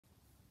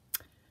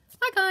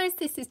guys,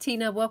 this is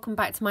Tina. Welcome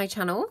back to my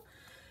channel.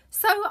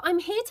 So I'm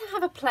here to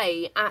have a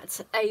play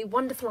at a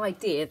wonderful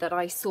idea that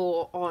I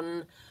saw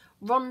on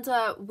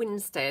Rhonda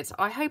Winstead.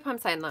 I hope I'm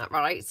saying that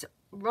right.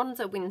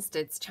 Rhonda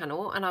Winstead's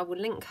channel, and I will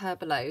link her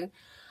below.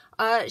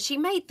 She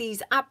made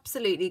these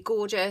absolutely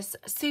gorgeous,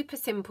 super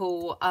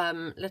simple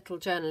little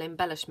journal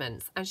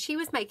embellishments, and she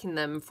was making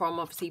them from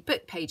obviously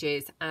book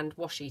pages and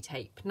washi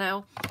tape.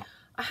 Now,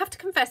 I have to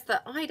confess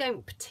that I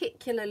don't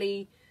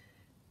particularly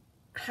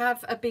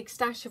have a big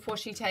stash of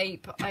washi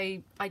tape.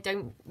 I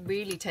don't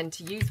really tend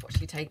to use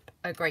washi tape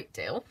a great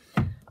deal,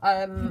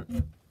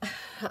 and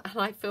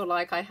I feel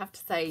like I have to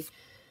say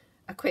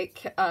a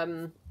quick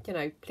you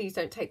know, please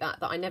don't take that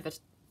I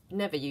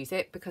never use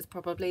it, because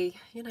probably,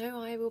 you know,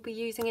 I will be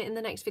using it in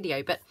the next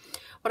video. But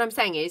what I'm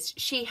saying is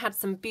she had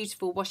some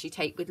beautiful washi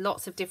tape with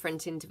lots of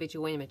different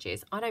individual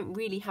images. I don't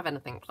really have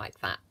anything like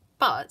that,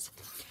 but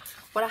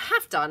what I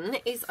have done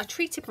is I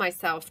treated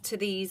myself to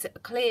these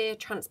clear,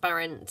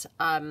 transparent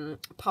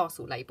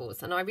parcel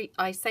labels. And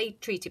I say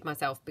treated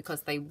myself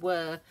because they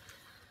were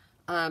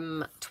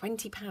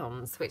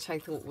 £20, which I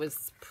thought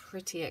was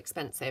pretty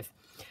expensive.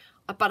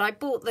 But I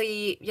bought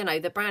the, you know,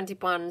 the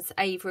branded ones,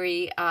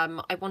 Avery.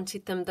 I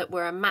wanted them that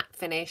were a matte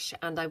finish,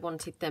 and I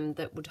wanted them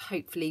that would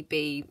hopefully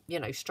be,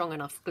 you know, strong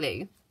enough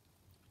glue.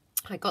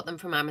 I got them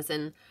from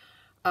Amazon.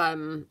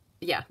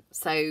 Yeah,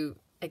 so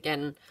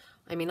again,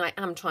 I mean, I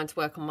am trying to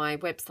work on my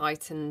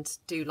website and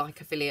do like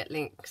affiliate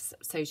links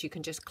so you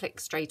can just click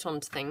straight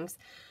onto things.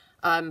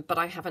 But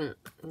I haven't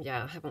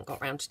got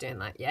around to doing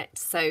that yet.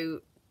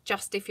 So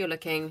just if you're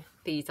looking,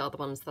 these are the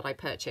ones that I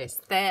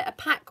purchased. They're a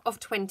pack of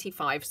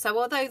 25. So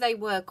although they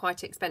were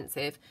quite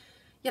expensive,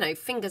 you know,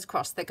 fingers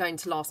crossed they're going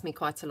to last me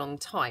quite a long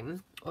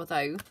time.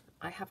 Although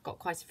I have got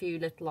quite a few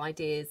little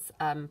ideas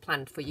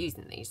planned for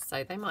using these,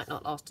 so they might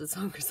not last as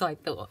long as I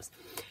thought.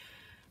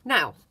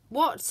 Now,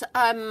 what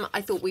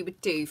I thought we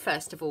would do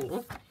first of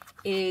all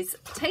is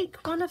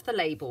take one of the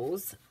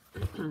labels,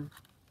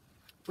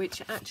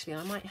 which actually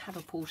I might have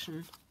a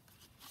portion.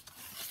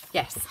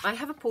 Yes, I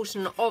have a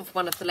portion of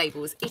one of the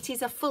labels. It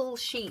is a full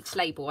sheet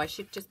label. I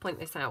should just point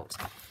this out.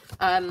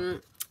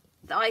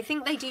 I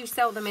think they do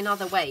sell them in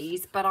other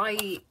ways, but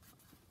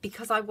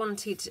because I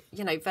wanted,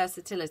 you know,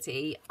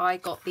 versatility, I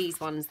got these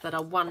ones that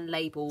are one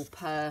label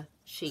per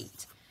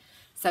sheet.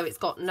 So it's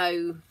got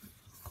no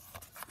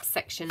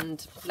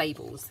sectioned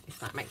labels, if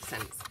that makes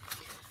sense.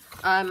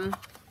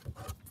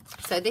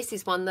 So this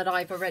is one that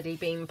I've already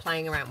been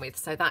playing around with,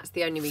 so that's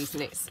the only reason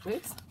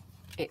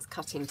it's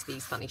cut into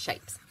these funny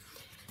shapes.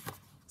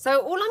 So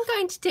all I'm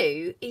going to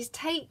do is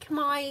take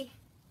my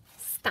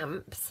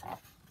stamps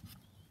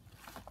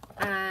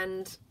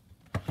and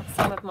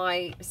some of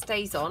my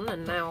stays on,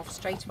 and now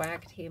straight away I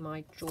could hear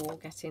my jaw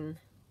getting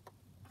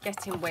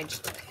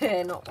wedged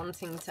there, not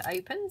wanting to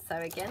open. So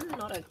again,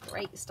 not a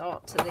great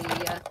start to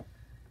the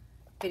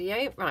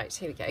video. Right,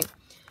 here we go.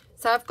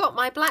 So I've got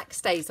my black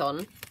stays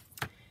on,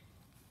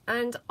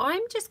 and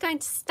I'm just going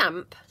to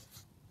stamp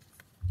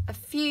a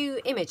few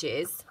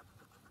images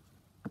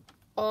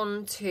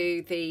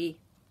onto the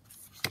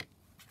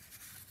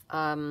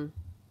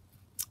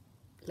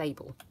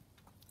label.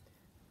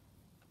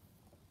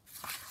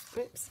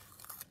 Oops.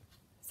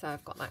 So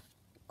I've got that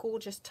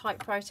gorgeous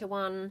typewriter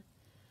one.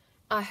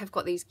 I have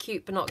got these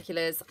cute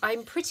binoculars.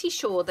 I'm pretty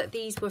sure that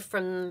these were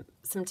from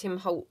some Tim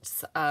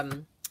Holtz.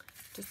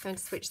 Just going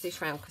to switch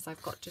this around because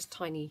I've got just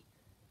tiny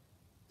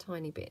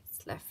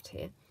bits left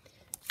here.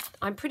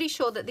 I'm pretty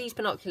sure that these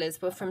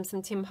binoculars were from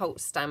some Tim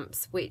Holtz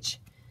stamps, which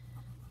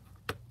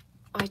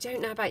I don't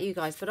know about you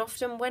guys, but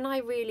often when I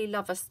really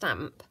love a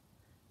stamp,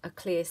 a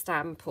clear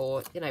stamp,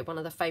 or, you know, one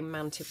of the foam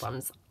mounted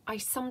ones, I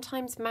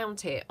sometimes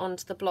mount it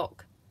onto the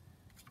block,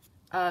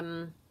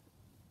 you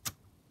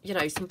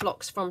know, some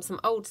blocks from some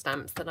old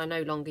stamps that I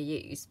no longer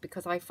use,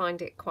 because I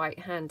find it quite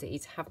handy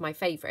to have my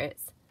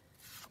favourites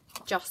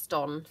just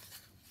on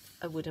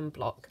a wooden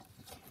block.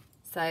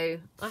 So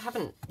I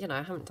haven't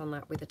done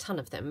that with a ton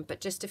of them, but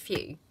just a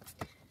few.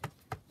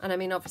 And I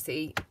mean,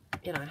 obviously,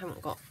 you know, I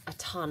haven't got a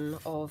ton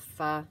of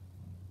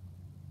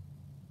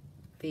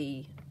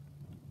the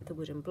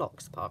wooden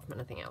blocks apart from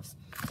anything else.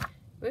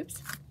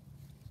 Whoops.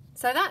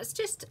 So that's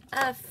just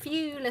a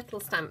few little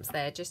stamps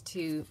there just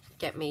to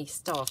get me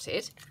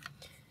started.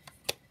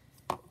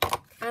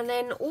 And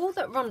then all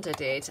that Rhonda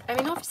did, I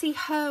mean, obviously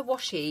her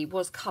washi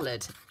was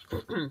coloured.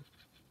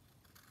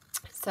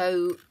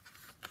 So,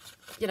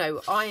 you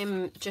know, I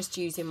am just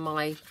using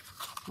my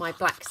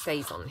black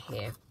stays on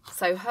here.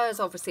 So hers,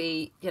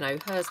 obviously, you know,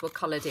 hers were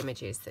coloured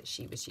images that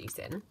she was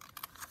using.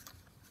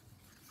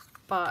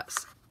 But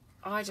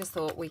I just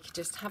thought we could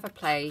just have a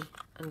play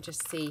and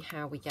just see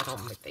how we get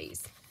on with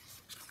these.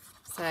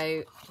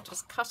 So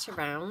just cut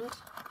around.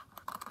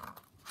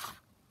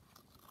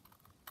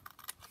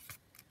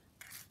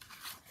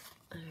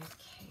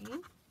 Okay.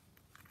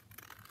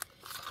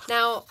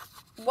 Now,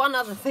 one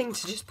other thing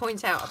to just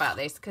point out about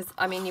this, because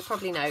I mean, you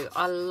probably know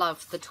I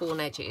love the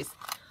torn edges.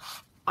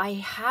 I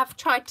have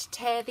tried to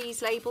tear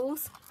these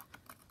labels.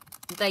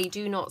 They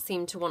do not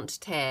seem to want to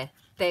tear.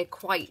 They're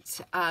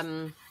quite,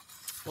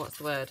 what's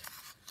the word?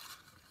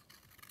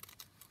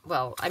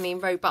 well, I mean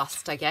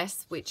robust, I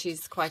guess, which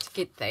is quite a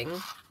good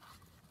thing.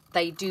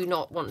 They do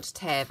not want to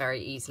tear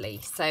very easily.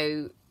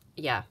 So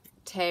yeah,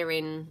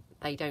 tearing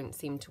they don't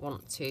seem to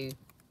want to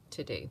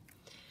do.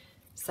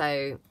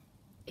 So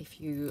if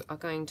you are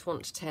going to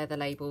want to tear the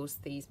labels,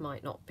 these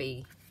might not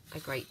be a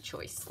great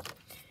choice.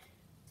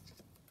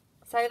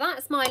 So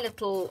that's my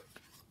little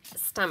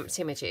stamped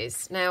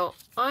images. Now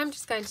I'm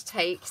just going to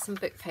take some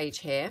book page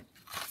here,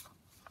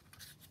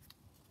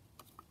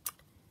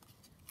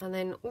 and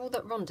then all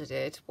that Rhonda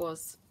did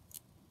was,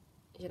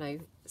 you know,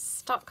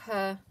 stuck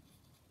her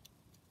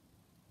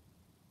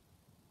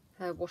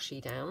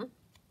washi down.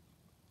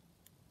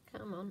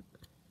 Come on.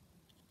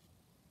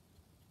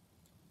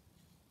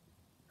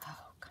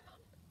 Oh, come on.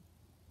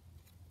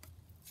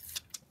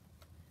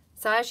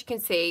 So as you can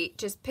see,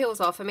 just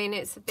peels off. I mean,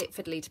 it's a bit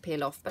fiddly to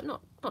peel off, but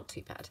not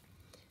too bad.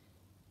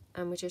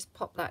 And we just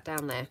pop that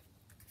down there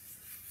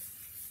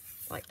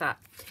like that.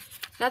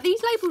 Now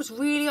these labels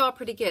really are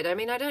pretty good. I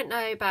mean, I don't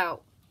know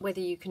about whether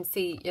you can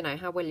see, you know,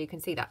 how well you can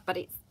see that, but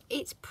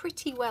it's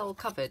pretty well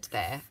covered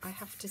there, I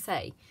have to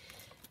say.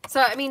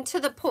 So I mean, to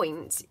the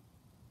point,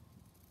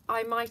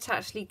 I might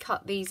actually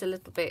cut these a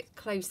little bit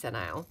closer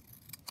now,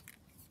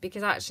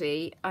 because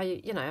actually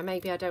you know,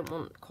 maybe I don't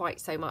want quite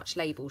so much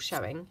label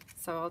showing,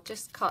 so I'll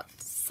just cut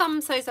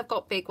some so I've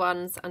got big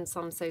ones and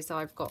some so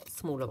I've got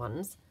smaller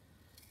ones.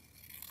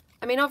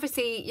 I mean,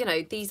 obviously, you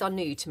know, these are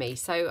new to me,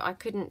 so I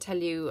couldn't tell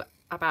you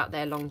about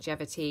their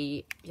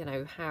longevity, you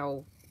know,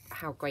 how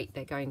great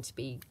they're going to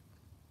be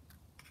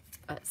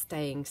at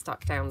staying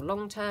stuck down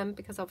long term,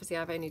 because obviously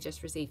I've only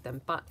just received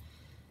them. But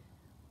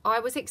I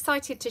was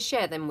excited to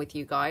share them with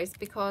you guys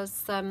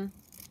because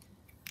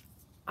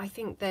I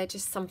think they're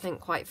just something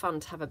quite fun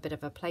to have a bit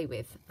of a play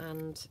with,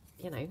 and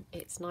you know,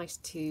 it's nice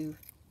to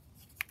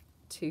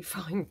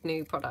find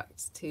new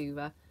products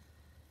to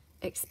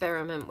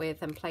experiment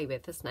with and play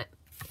with, isn't it?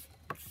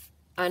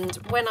 And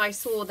when I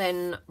saw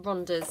then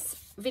Rhonda's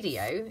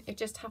video, it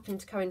just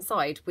happened to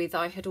coincide with,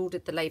 I had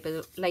ordered the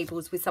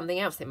labels with something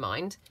else in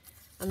mind,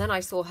 and then I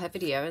saw her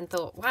video and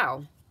thought,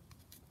 wow,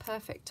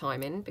 perfect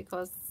timing,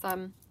 because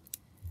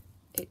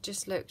it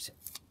just looked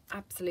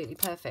absolutely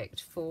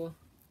perfect for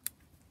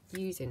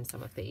using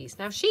some of these.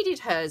 Now she did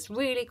hers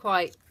really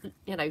quite,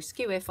 you know,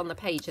 skew-if on the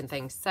page and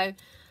things, so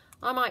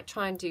I might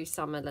try and do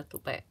some a little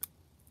bit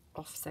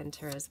off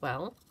center as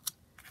well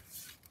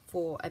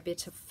for a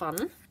bit of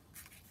fun.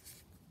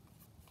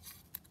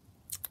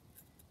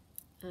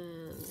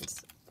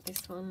 And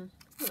this one,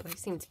 oh, they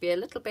seem to be a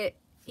little bit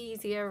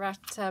easier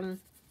at oh,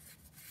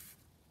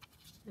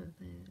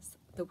 there's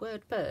the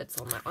word birds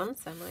on that one,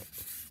 so I might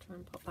try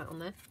and pop that on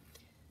there.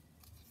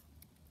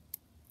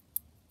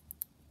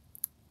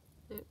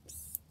 Oops.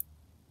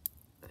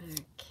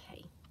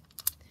 Okay.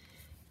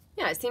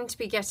 Yeah, I seem to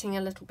be getting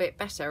a little bit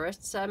better at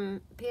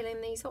peeling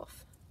these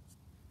off.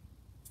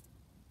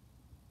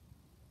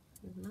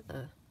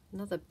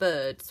 Another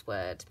bird's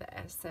word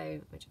there,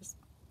 so we just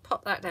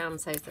pop that down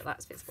so that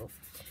that's visible.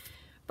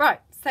 Right,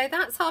 so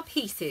that's our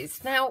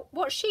pieces. Now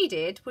what she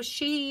did was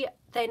she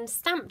then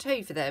stamped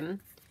over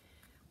them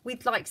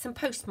with like some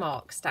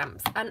postmark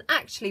stamps, and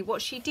actually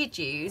what she did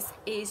use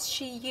is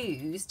she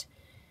used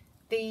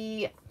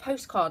the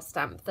postcard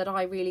stamp that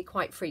I really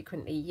quite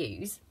frequently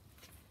use.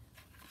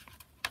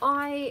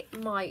 I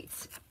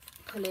might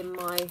pull in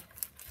my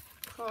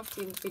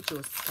Crafty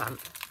Individuals stamp,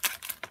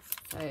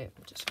 so I'm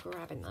just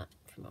grabbing that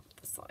from up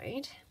the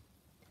side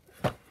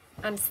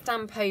and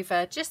stamp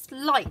over, just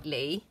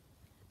lightly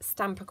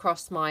stamp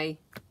across my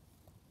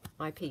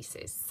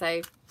pieces.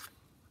 So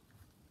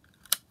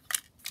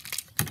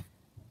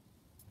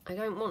I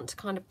don't want to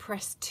kind of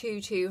press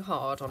too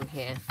hard on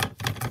here.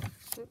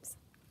 Oops.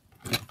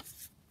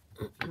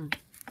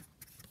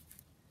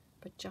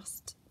 But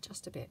just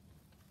a bit.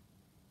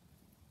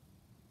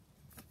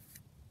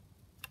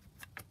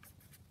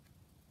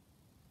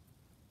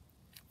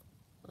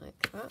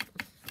 Like that.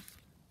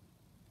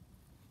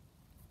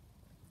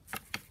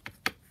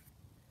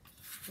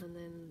 And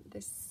then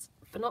this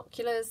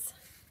binoculars,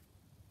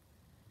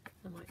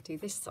 I might do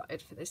this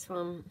side for this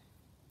one.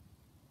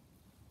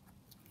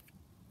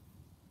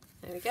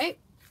 There we go.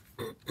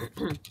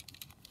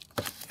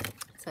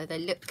 So they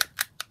look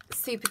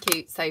super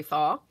cute so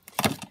far.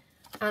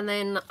 And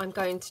then I'm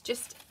going to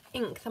just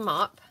ink them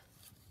up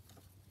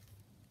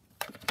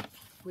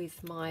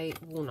with my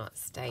walnut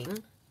stain.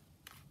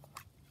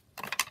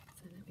 So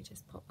let me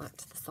just pop that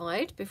to the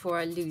side before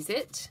I lose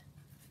it.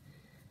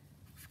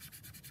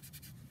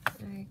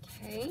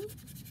 Okay.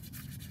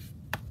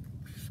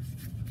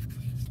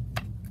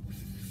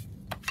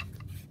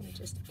 I'm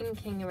just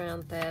inking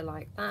around there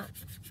like that.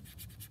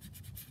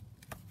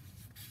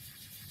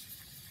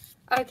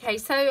 Okay,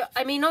 so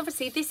I mean,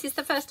 obviously this is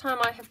the first time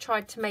I have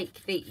tried to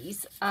make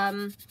these,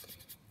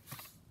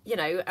 you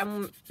know,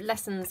 and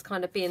lessons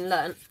kind of being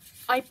learnt.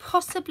 I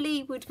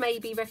possibly would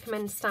maybe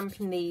recommend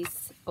stamping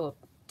these or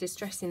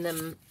distressing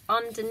them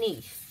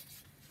underneath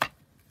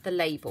the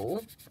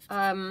label.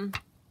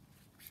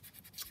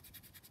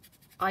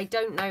 I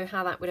don't know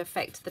how that would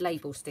affect the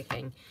label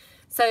sticking.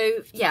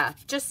 So yeah,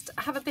 just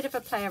have a bit of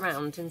a play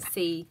around and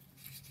see,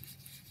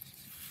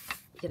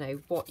 you know,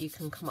 what you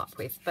can come up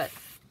with. But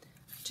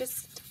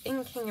just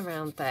inking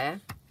around there,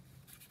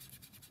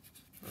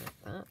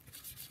 like that.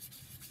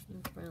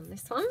 Ink around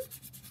this one.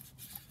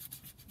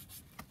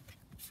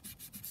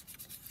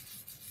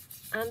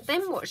 And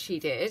then what she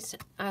did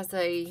as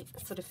a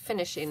sort of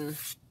finishing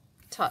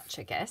touch,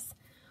 I guess,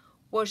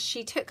 was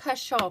she took her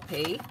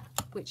Sharpie,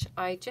 which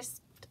I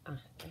just, there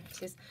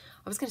it is.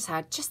 I was going to say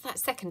I just that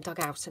second dug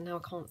out and now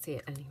I can't see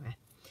it anywhere.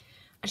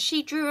 And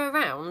she drew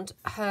around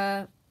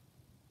her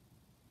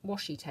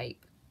washi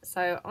tape.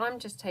 So I'm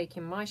just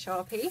taking my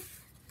Sharpie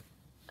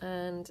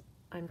and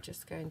I'm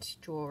just going to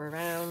draw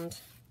around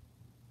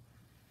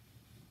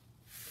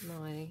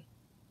my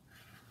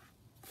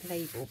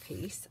label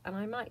piece, and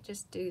I might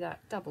just do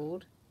that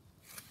doubled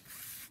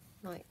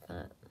like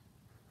that,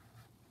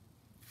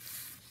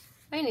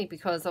 only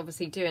because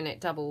obviously doing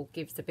it double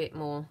gives a bit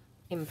more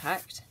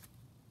impact.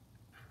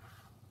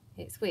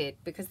 It's weird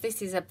because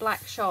this is a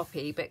black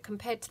Sharpie, but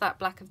compared to that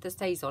black of the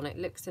StazOn, it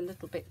looks a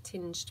little bit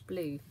tinged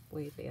blue,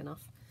 weirdly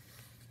enough.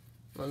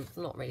 Well,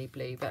 not really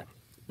blue, but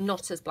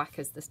not as black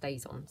as the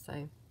StazOn, so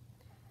I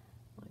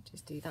might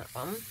just do that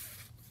one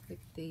with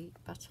the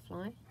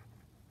butterfly.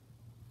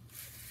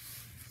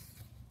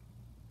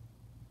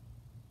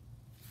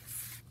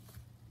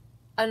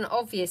 And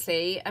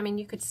obviously, I mean,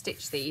 you could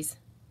stitch these.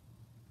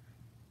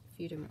 If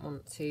you didn't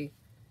want to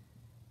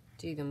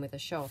do them with a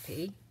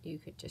Sharpie, you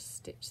could just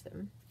stitch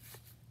them.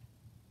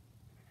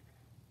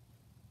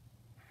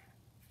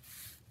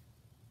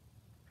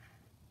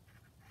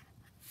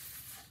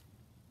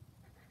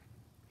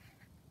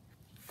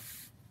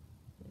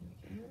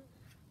 There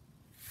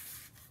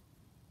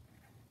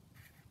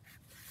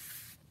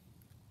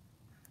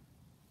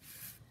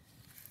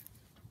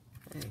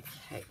we go.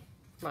 Okay,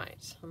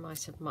 right, I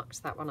might have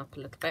mucked that one up a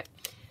little bit.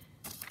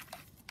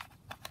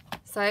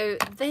 So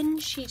then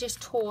she just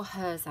tore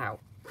hers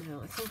out.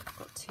 Now I think I've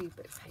got 2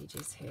 book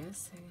pages here,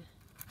 so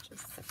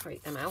just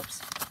separate them out.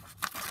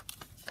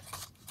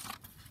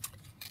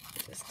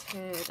 Just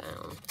tear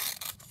down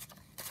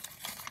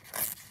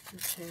and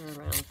tear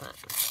around that.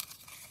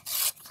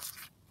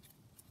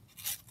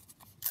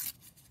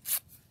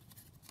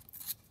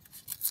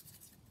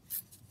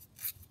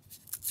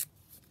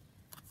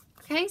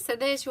 Okay, so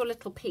there's your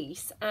little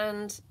piece,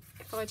 and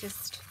if I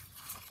just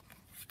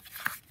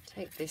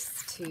take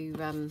this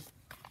to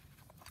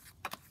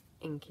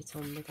ink it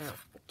on without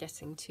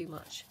getting too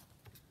much,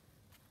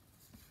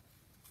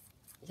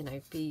 you know,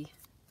 be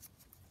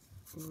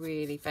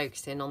really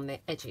focusing on the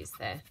edges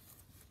there,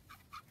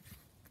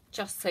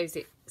 just so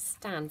it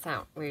stands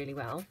out really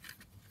well.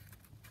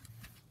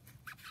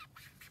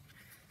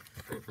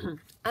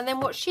 And then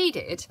what she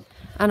did,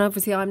 and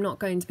obviously I'm not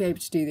going to be able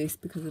to do this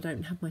because I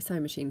don't have my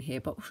sewing machine here,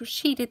 but what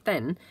she did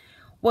then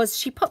was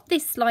she put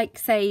this, like,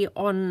 say,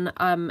 on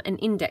an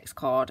index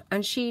card,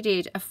 and she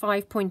did a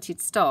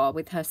 5-pointed star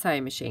with her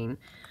sewing machine.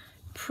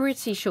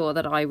 Pretty sure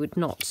that I would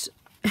not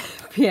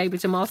be able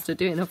to master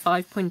doing a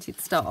 5-pointed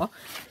star.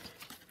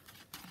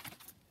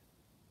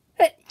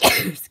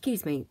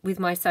 Excuse me, with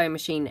my sewing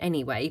machine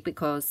anyway,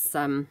 because,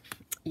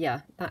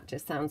 yeah, that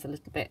just sounds a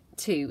little bit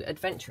too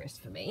adventurous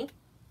for me.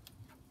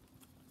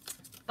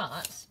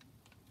 But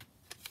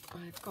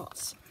I've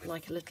got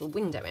like a little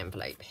window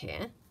envelope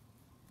here.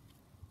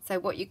 So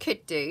what you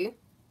could do,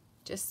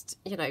 just,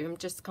 you know, I'm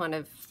just kind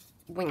of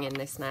winging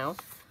this now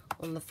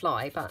on the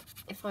fly, but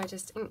if I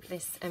just ink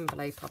this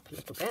envelope up a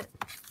little bit.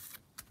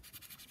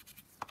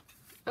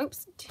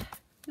 Oops,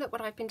 look what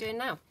I've been doing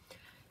now.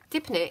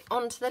 Dipping it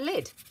onto the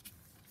lid.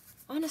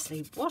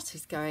 Honestly, what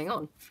is going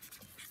on?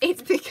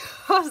 It's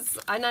because,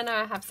 and I know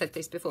I have said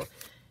this before,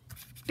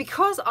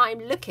 because I'm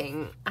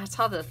looking at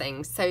other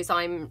things, so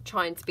I'm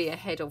trying to be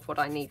ahead of what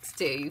I need to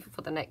do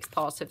for the next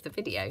part of the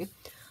video,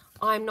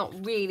 I'm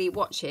not really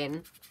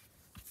watching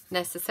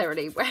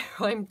necessarily where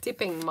I'm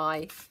dipping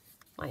my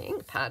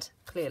ink pad.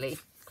 Clearly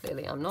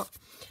I'm not.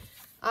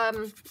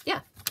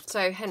 Yeah,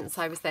 so hence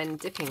I was then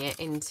dipping it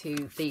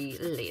into the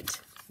lid.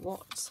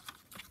 What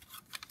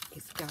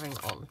is going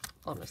on,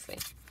 honestly?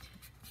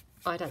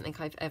 I don't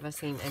think I've ever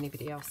seen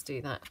anybody else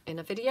do that in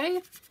a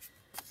video.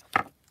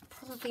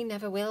 Probably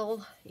never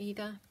will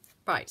either.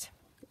 Right.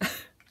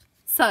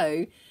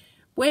 So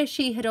where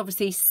she had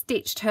obviously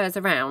stitched hers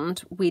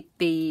around with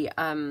the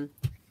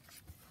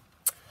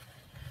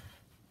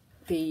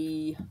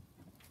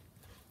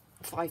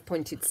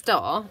 5-pointed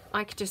star,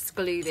 I could just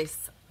glue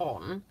this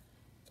on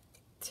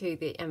to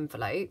the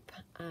envelope,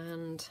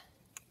 and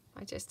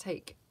I just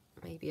take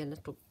maybe a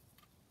little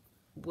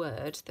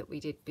word that we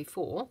did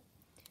before,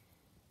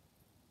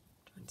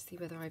 trying to see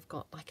whether I've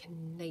got like a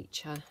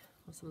nature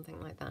or something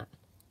like that.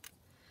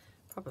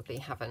 Probably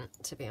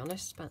haven't, to be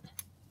honest, but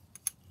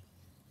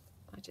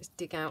I just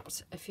dig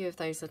out a few of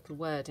those little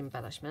word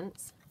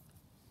embellishments.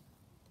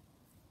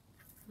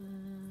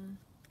 Oh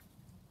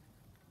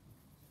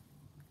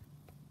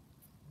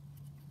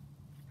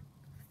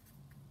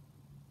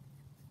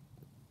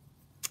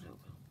well,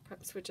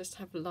 perhaps we'll just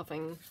have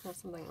loving or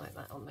something like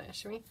that on there,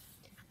 shall we?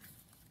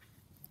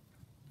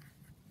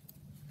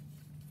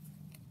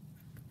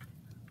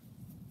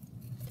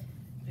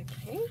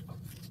 Okay.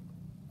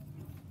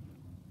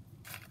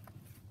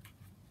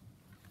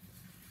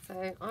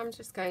 So I'm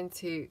just going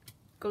to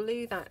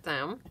glue that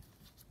down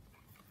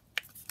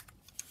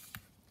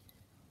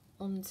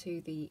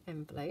onto the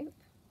envelope.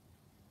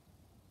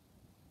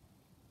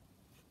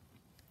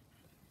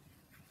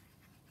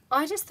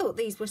 I just thought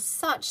these were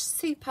such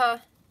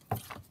super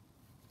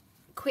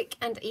quick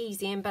and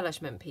easy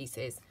embellishment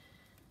pieces,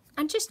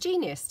 and just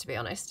genius, to be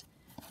honest.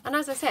 And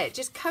as I said, it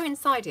just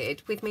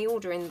coincided with me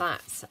ordering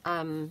that,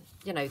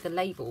 you know, the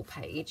label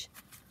page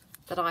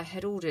that I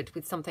had ordered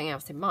with something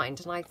else in mind.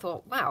 And I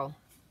thought, wow,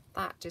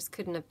 that just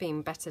couldn't have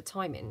been better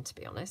timing, to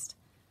be honest.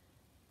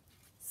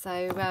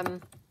 So,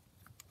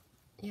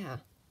 yeah.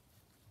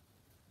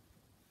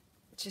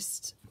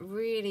 Just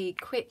really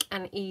quick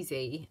and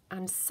easy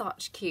and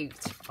such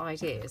cute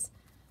ideas.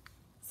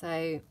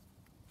 So,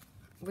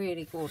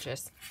 really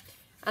gorgeous.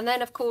 And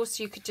then, of course,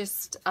 you could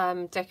just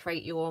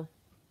decorate your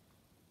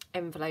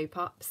envelope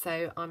up.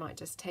 So I might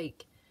just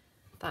take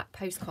that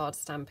postcard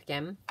stamp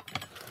again,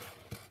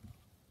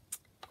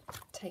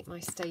 take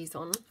my stays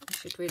on. I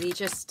should really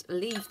just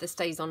leave the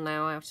stays on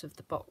now out of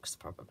the box,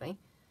 probably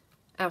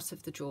out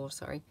of the drawer,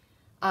 sorry.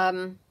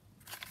 Let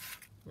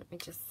me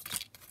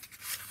just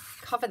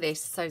cover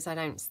this so as I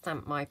don't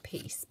stamp my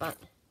piece, but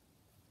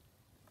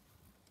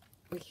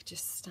we could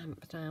just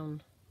stamp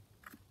down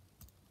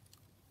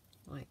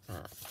like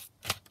that.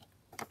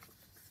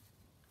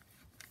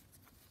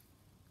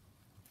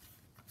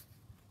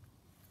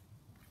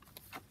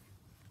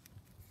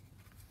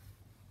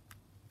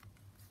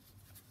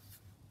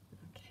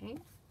 Okay,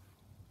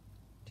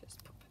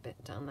 just pop a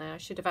bit down there. I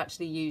should have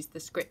actually used the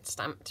script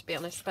stamp, to be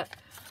honest, but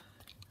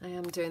I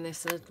am doing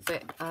this a little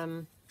bit,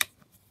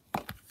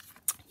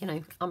 you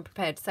know,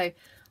 unprepared, so I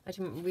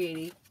didn't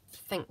really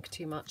think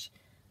too much.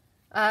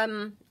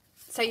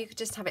 So you could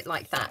just have it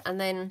like that, and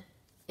then,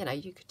 you know,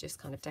 you could just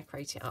kind of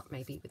decorate it up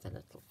maybe with a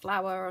little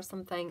flower or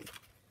something.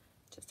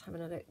 Just having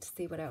a look to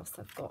see what else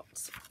I've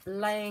got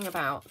laying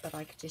about that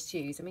I could just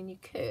use. I mean, you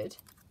could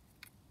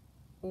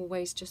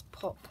always just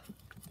pop,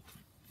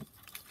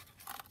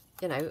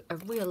 you know, a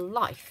real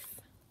life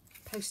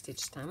postage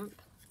stamp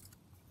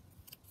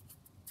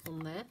on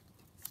there.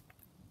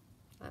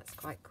 That's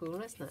quite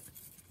cool, isn't it?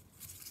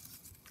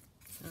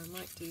 So I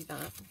might do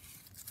that.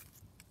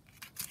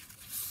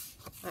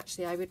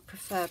 Actually, I would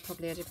prefer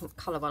probably a different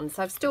colour one.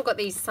 So I've still got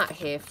these sat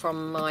here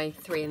from my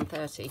 3 and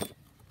 30.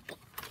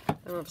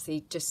 They're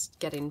obviously just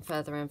getting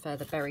further and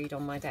further buried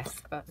on my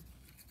desk, but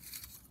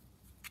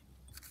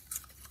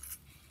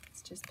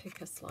let's just pick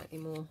a slightly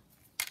more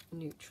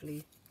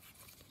neutrally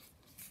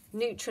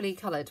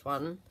coloured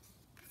one,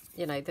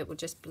 you know, that will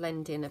just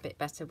blend in a bit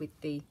better with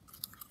the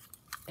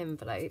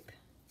envelope.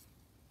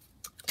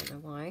 Don't know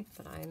why,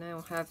 but I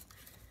now have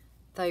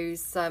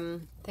those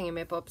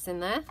thingamabobs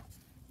in there.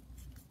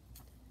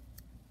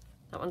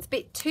 That one's a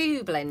bit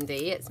too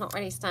blendy. It's not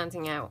really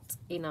standing out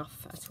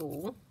enough at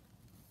all.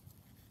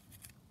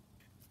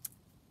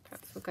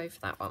 Perhaps we'll go for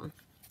that one.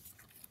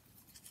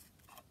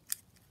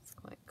 It's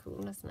quite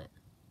cool, isn't it?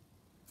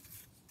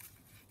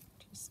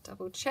 Just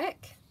double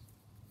check.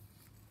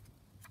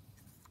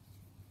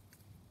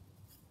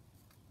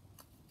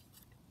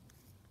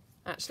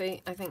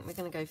 Actually, I think we're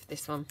going to go for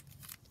this one.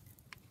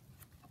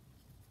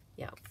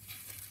 Yeah.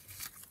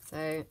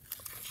 So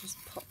just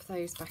pop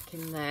those back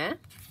in there.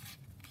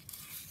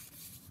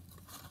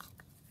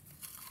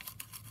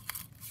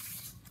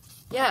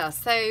 Yeah,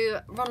 so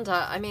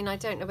Rhonda, I mean, I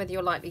don't know whether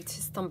you're likely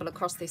to stumble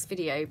across this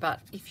video, but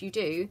if you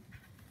do,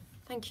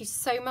 thank you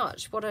so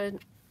much. What an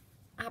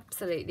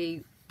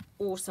absolutely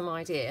awesome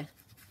idea.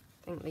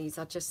 I think these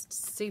are just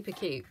super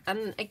cute.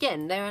 And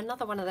again, they're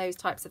another one of those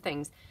types of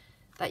things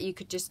that you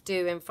could just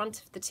do in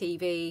front of the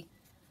TV.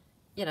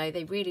 You know,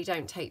 they really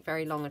don't take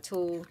very long at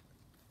all.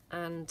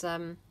 And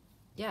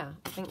yeah,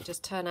 I think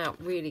just turn out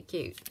really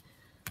cute.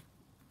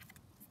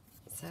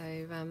 So,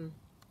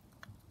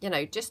 you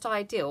know, just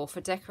ideal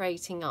for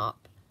decorating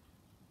up.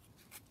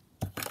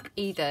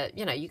 Either,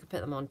 you know, you could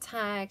put them on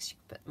tags, you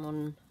could put them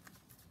on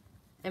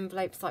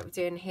envelopes like we're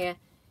doing here.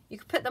 You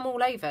could put them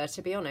all over,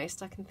 to be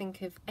honest. I can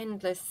think of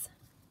endless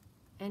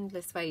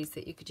ways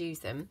that you could use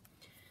them.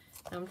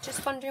 I'm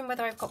just wondering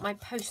whether I've got my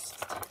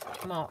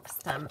postmark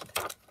stamp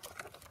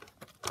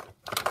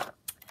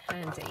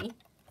handy.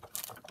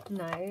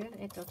 No,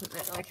 it doesn't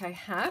look like I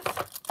have.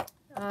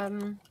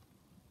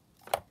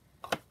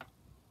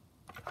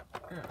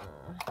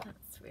 Oh,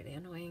 that's really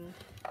annoying.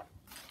 Let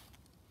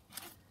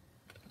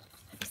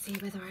me see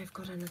whether I've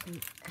got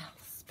anything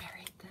else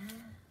buried there.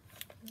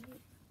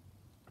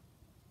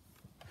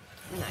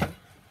 No.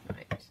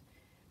 Right.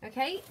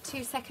 Okay,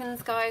 2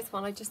 seconds, guys,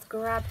 while I just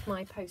grab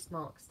my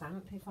postmark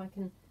stamp. If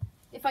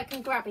I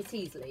can grab it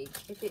easily.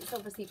 If it's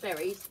obviously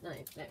buried, no,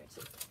 there it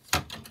is.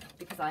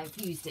 Because I've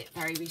used it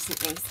very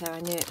recently, so I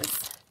knew it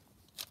was,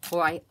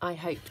 or I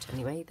hoped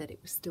anyway, that it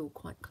was still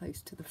quite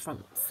close to the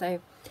front. So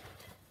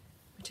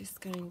we're just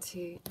going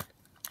to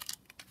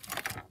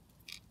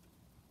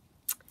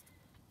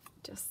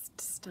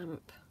just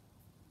stamp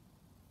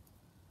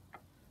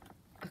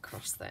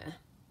across there.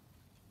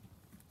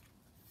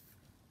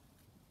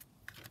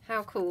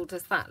 How cool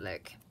does that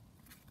look?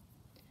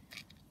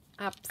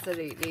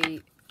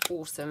 Absolutely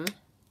awesome.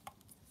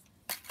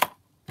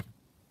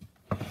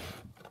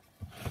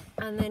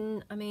 And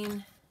then, I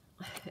mean,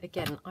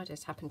 again, I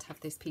just happen to have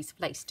this piece of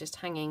lace just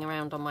hanging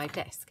around on my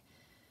desk.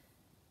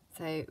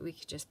 So we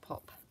could just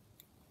pop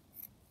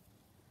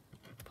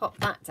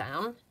that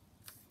down.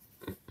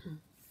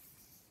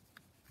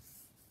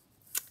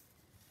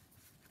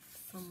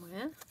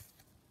 Somewhere.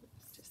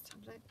 Let's just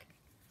have a look.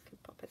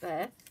 Could pop it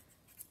there.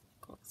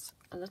 Got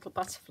a little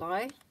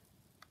butterfly.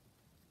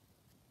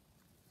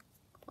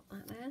 Pop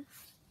that there.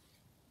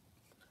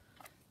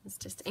 Let's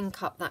just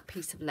ink up that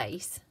piece of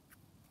lace.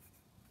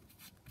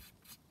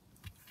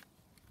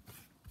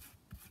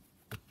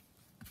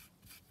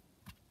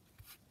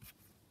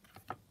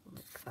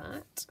 Like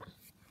that.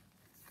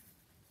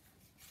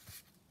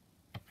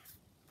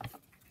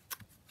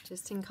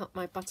 Just ink up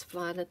my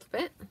butterfly a little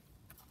bit.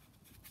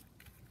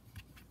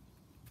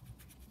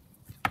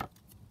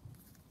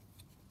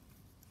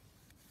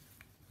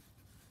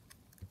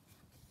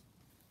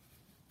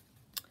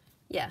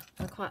 Yeah,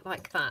 I quite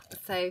like that.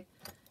 So,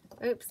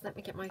 oops, let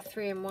me get my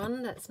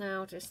 3-in-1 that's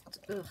now just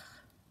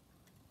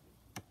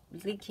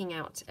leaking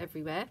out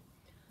everywhere.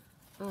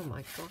 Oh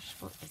my gosh,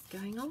 what is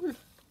going on?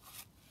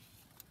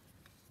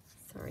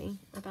 Sorry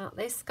about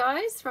this,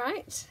 guys,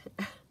 right?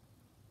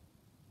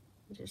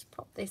 Just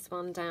pop this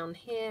one down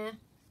here.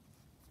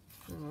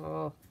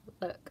 Oh,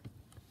 look.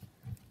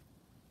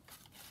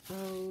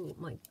 Oh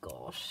my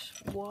gosh,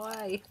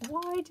 why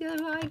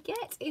do I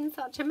get in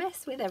such a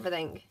mess with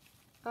everything?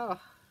 Oh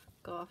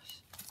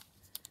gosh,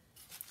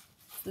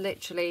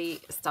 literally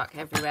stuck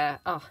everywhere.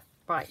 Oh,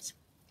 right,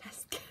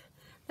 let's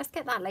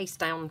get that lace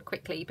down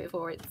quickly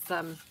before it's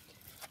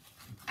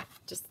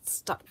just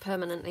stuck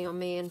permanently on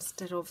me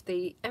instead of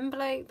the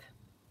envelope.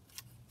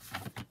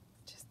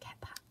 Just get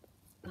that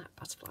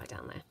butterfly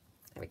down there.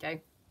 There we go.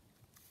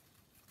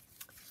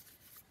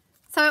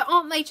 So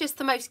aren't they just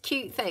the most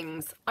cute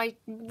things? I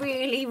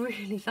really,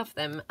 really love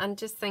them and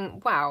just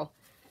think, wow,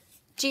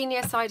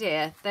 genius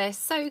idea. They're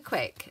so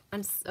quick.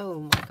 And oh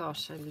my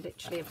gosh, I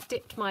literally have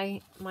dipped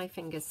my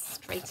fingers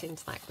straight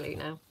into that glue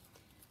now.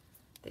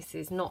 This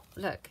is not,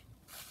 look,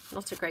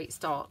 not a great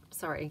start.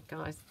 Sorry,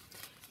 guys.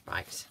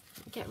 Right,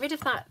 get rid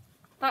of that.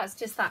 That's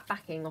just that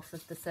backing off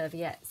of the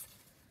serviettes.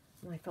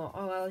 And I thought,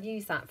 oh, I'll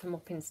use that for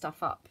mopping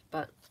stuff up,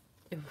 but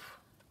oof,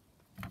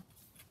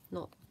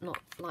 not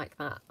like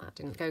that. That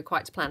didn't go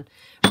quite to plan.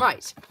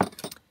 Right,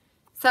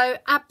 so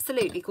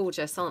absolutely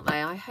gorgeous, aren't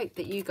they? I hope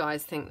that you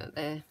guys think that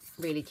they're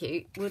really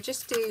cute. We'll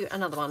just do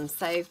another one.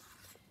 So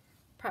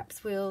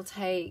perhaps we'll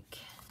take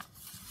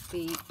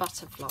the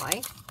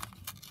butterfly.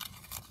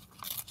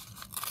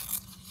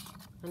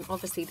 And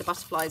obviously the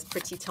butterfly is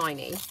pretty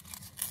tiny.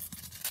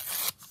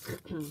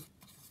 I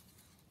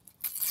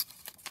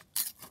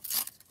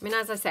mean,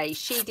 as I say,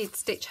 she did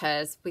stitch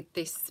hers with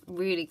this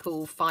really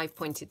cool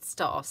 5-pointed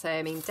star. So,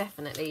 I mean,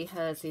 definitely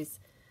hers is,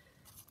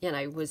 you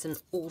know, was an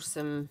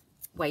awesome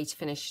way to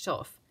finish it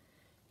off.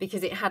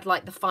 Because it had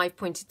like the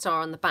 5-pointed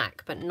star on the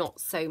back, but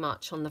not so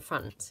much on the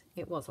front.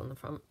 It was on the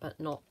front, but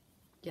not,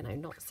 you know,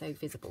 not so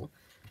visible.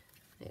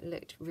 It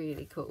looked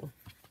really cool.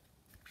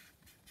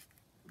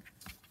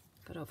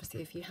 But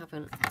obviously, if you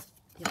haven't,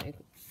 you know,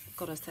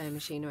 got a sewing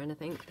machine or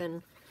anything,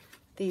 then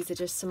these are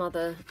just some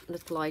other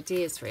little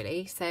ideas,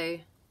 really. So,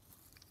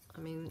 I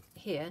mean,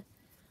 here,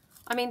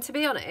 I mean, to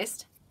be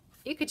honest,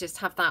 you could just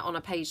have that on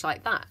a page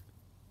like that.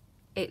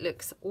 It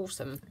looks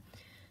awesome.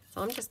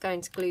 So I'm just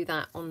going to glue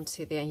that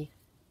onto the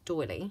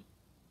doily.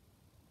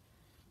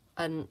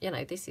 And, you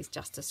know, this is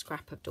just a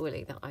scrap of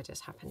doily that I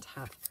just happen to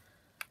have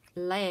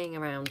laying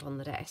around on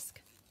the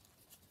desk.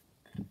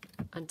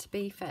 And to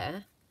be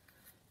fair,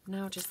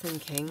 now just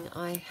thinking,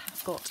 I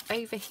have got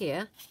over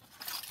here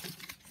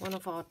one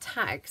of our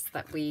tags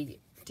that we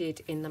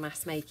did in the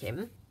mass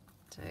making.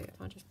 So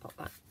if I just pop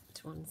that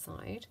to one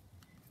side,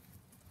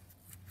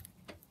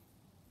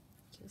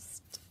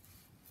 just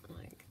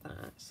like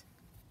that.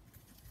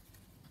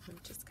 I'm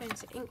just going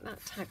to ink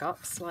that tag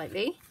up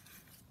slightly.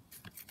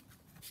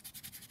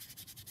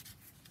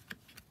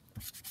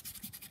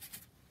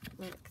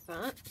 Like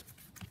that.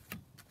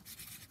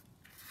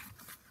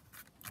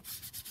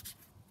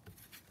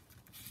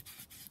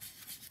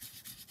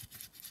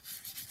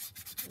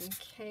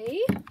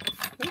 Okay.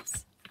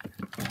 Oops.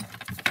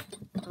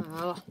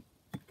 Oh,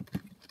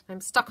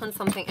 I'm stuck on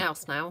something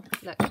else now.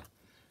 Look.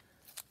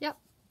 Yep,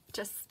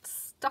 just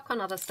stuck on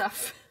other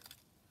stuff.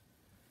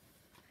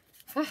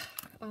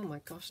 Oh my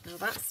gosh, now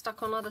that's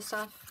stuck on other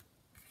stuff.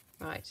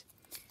 Right,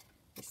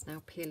 it's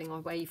now peeling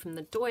away from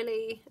the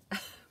doily.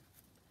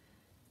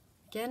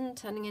 Again,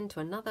 turning into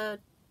another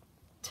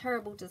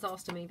terrible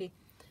disaster movie.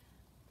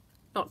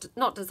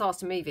 Not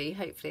disaster movie,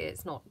 hopefully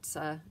it's not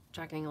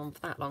dragging on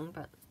for that long,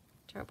 but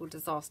terrible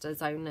disaster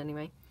zone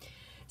anyway.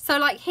 So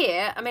like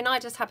here, I mean, I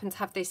just happen to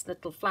have this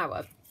little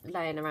flower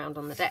laying around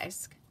on the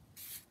desk.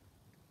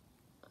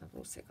 I've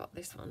also got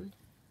this one.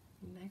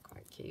 And they're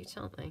quite cute,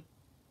 aren't they?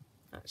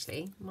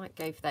 Actually, might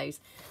go for those.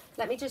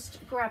 Let me just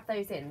grab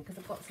those in because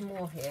I've got some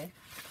more here.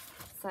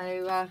 So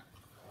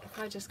if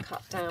I just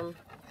cut down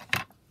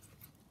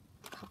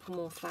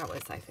couple more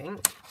flowers, I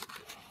think.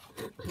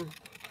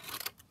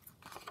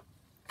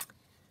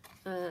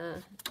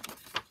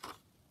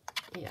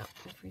 Yeah,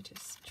 if we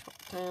just chop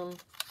down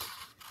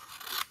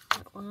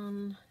that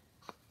one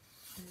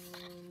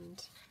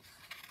and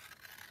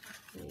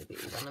maybe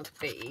one of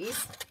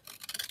these.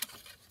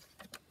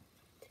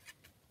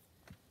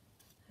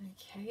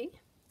 Okay.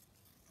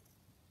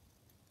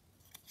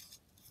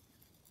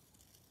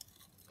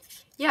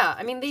 Yeah,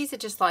 I mean, these are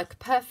just like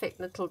perfect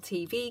little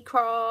TV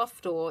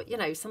craft, or, you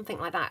know, something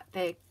like that.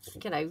 They're,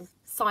 you know,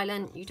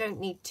 silent. You don't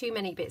need too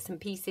many bits and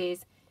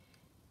pieces.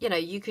 You know,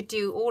 you could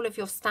do all of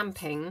your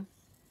stamping,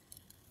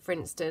 for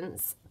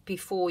instance,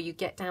 before you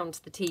get down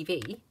to the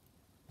TV.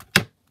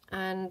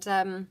 And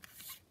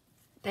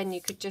then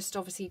you could just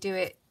obviously do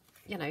it,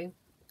 you know,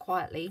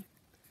 quietly,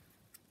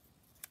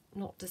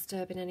 not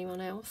disturbing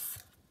anyone else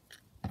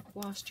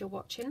whilst you're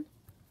watching.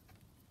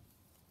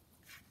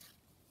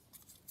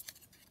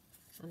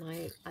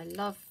 And I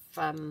love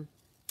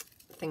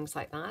things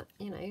like that,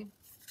 you know,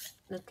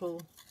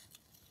 little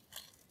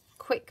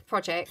quick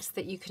projects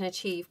that you can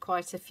achieve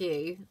quite a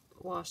few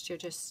whilst you're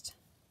just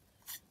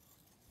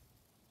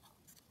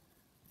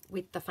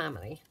with the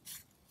family.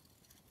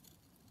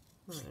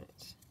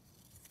 Right.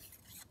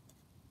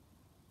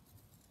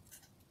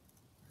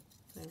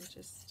 So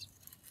just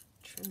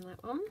trim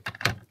that one.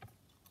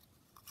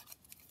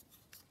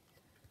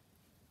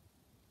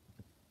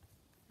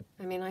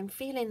 I mean, I'm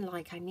feeling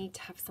like I need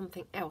to have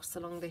something else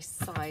along this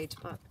side,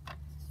 but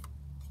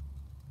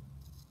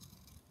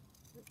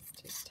let's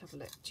just have a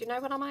look. Do you know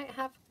what I might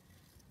have?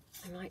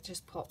 I might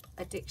just pop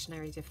a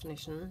dictionary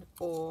definition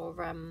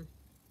or a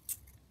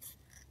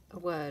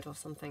word or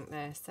something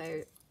there.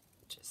 So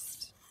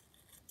just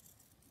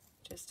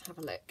have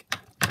a look.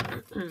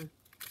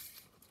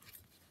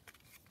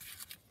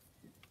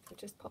 So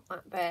just pop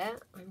that there.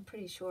 I'm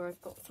pretty sure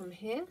I've got some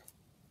here.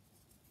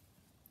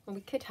 Well,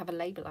 we could have a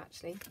label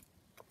actually.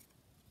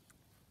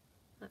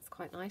 That's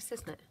quite nice,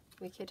 isn't it?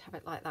 We could have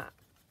it like that.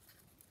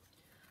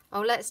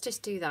 Oh, let's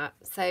just do that.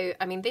 So,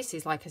 I mean, this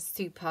is like a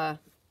super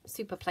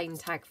plain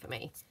tag for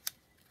me.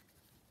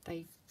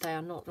 They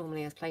are not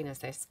normally as plain as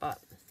this, but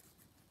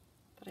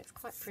it's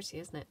quite pretty,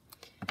 isn't it?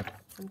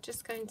 I'm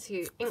just going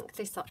to ink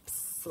this up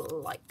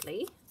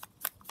slightly.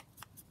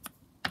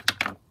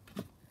 I'll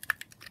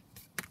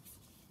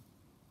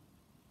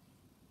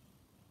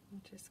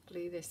just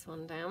glue this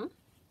one down.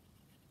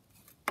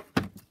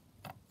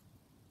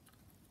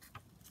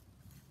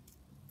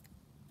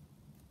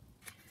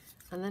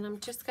 And then I'm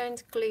just going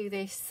to glue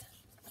this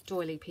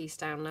doily piece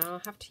down now.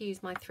 I have to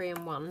use my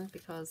 3-in-1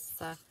 because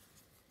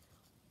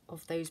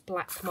of those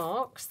black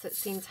marks that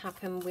seem to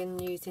happen when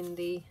using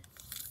the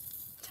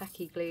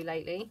tacky glue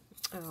lately.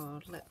 Oh,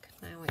 look,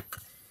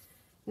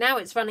 now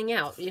it's running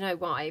out. You know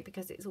why?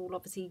 Because it's all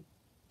obviously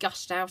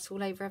gushed out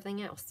all over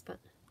everything else. But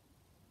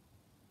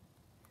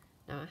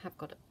no, I have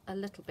got a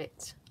little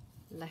bit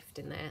left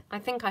in there. I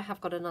think I have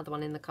got another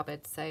one in the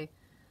cupboard, so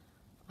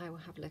I will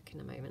have a look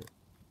in a moment.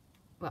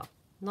 Well,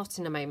 not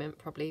in a moment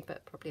probably,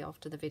 but probably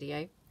after the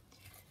video.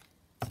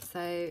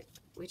 So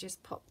we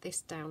just pop this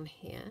down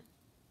here.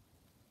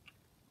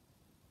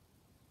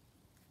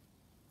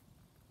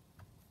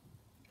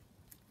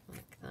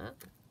 Like that.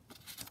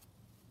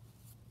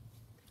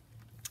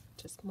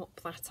 Just mop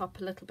that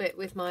up a little bit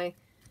with my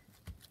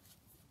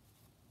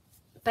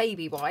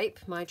baby wipe,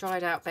 my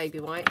dried out baby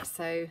wipe,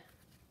 so a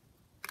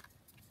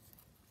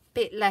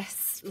bit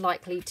less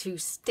likely to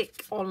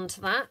stick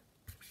onto that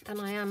than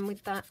I am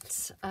with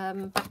that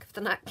back of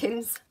the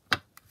napkins. So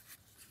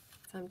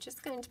I'm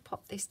just going to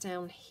pop this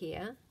down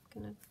here.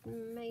 I'm going to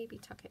maybe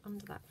tuck it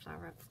under that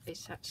flower a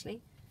bit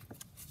actually.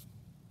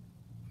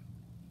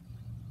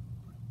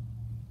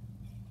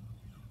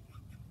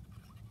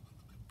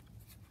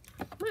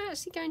 I'm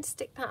actually going to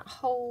stick that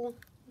whole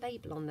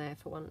label on there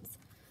for once.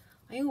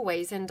 I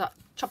always end up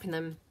chopping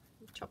them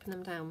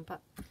down,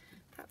 but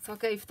perhaps I'll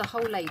go for the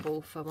whole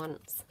label for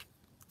once.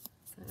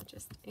 So I'll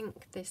just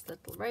ink this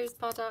little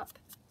rosebud up.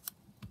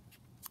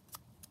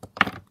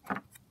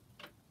 Have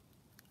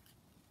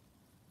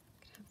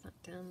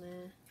that down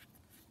there.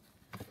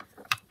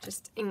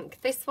 Just ink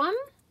this one.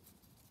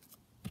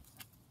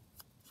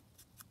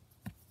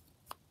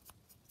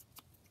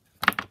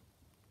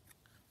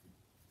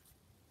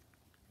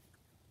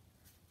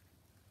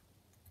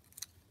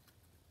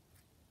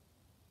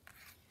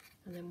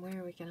 And then where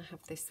are we going to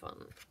have this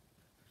one?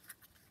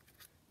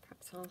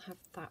 Perhaps I'll have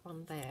that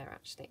one there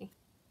actually.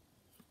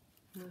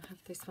 And we'll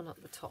have this one at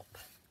the top.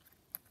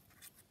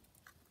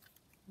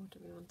 Or do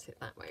we want it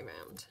that way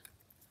round?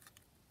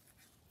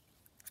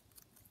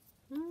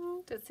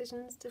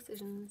 Decisions.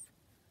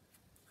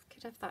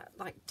 Could have that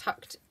like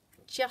tucked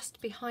just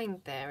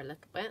behind there a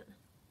little bit.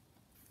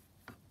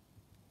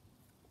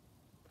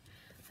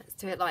 Let's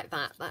do it like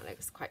that. That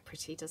looks quite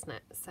pretty, doesn't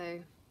it? So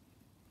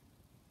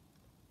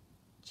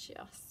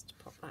just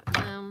pop that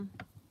down.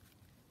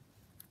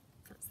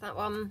 That's that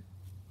one.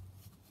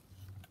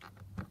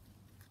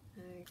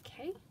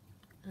 Okay,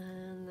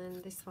 and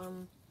then this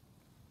one.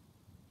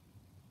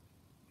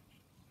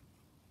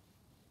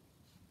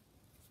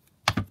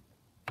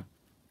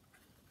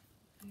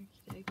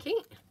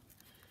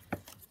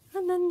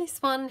 then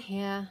this one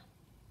here,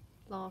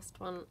 last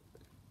one.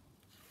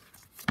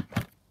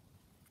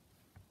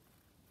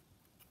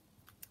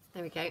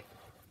 There we go.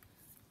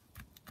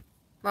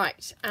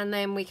 Right, and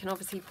then we can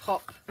obviously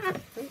pop,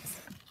 oops,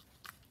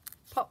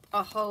 pop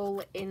a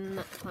hole in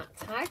that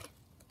tag.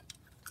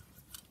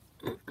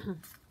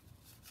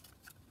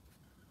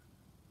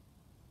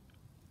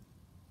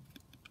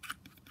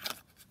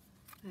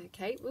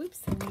 Okay,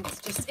 whoops, I need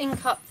to just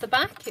ink up the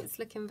back. It's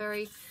looking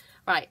very...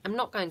 Right, I'm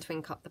not going to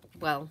ink up the...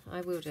 Well,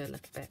 I will do a little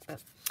bit,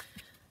 but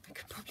I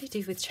could probably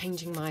do with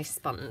changing my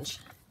sponge.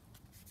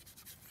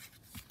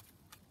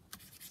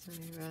 So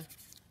I'll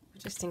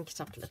just ink it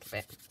up a little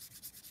bit.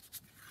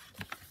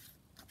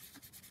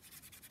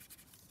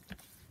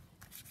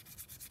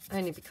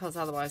 Only because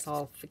otherwise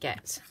I'll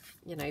forget,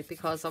 you know,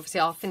 because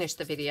obviously I'll finish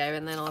the video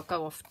and then I'll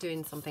go off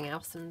doing something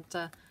else and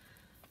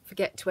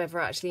forget to ever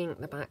actually ink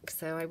the back.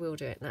 So I will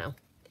do it now.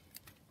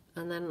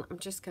 And then I'm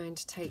just going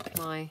to take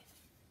my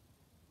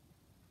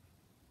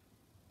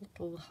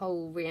little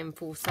hole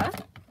reinforcer,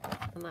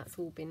 and that's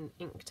all been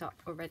inked up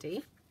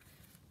already.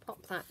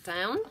 Pop that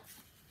down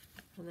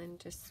and then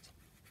just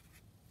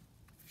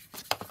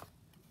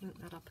ink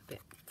that up a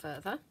bit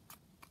further.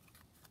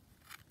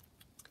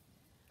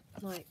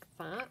 Like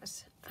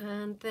that.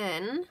 And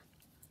then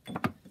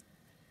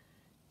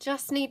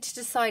just need to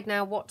decide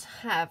now what to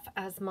have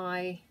as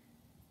my,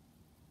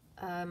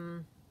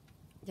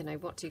 you know,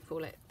 what do you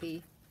call it?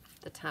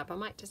 The tab. I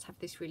might just have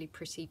this really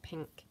pretty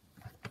pink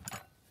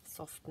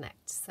soft net.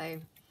 So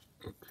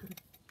it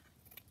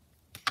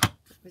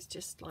was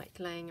just like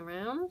laying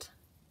around.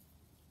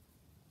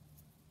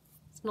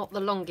 It's not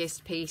the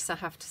longest piece, I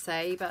have to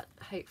say, but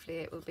hopefully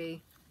it will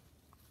be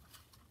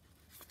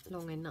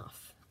long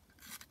enough.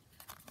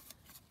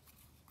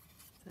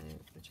 So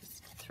we'll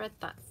just thread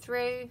that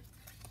through.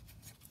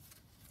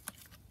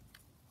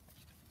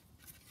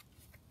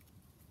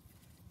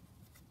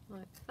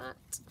 Like that.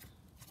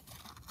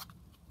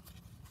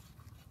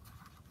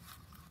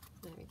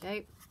 There we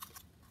go.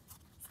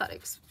 So that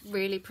looks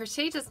really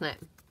pretty, doesn't it?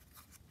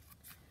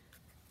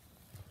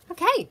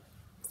 Okay,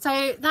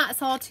 so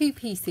that's our two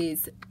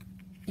pieces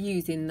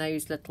using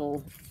those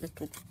little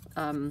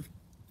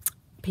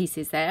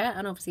pieces there,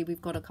 and obviously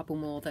we've got a couple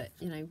more that,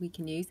 you know, we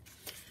can use.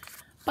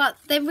 But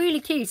they're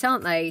really cute,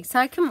 aren't they? So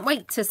I couldn't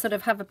wait to sort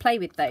of have a play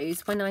with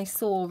those when I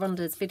saw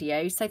Rhonda's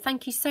video. So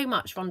thank you so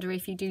much, Rhonda,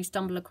 if you do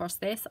stumble across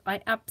this.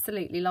 I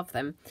absolutely love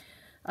them.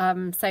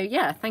 So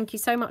yeah, thank you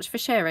so much for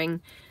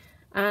sharing.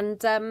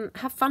 And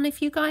have fun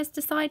if you guys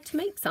decide to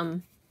make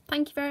some.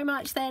 Thank you very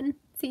much then.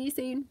 See you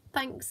soon.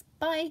 Thanks.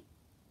 Bye.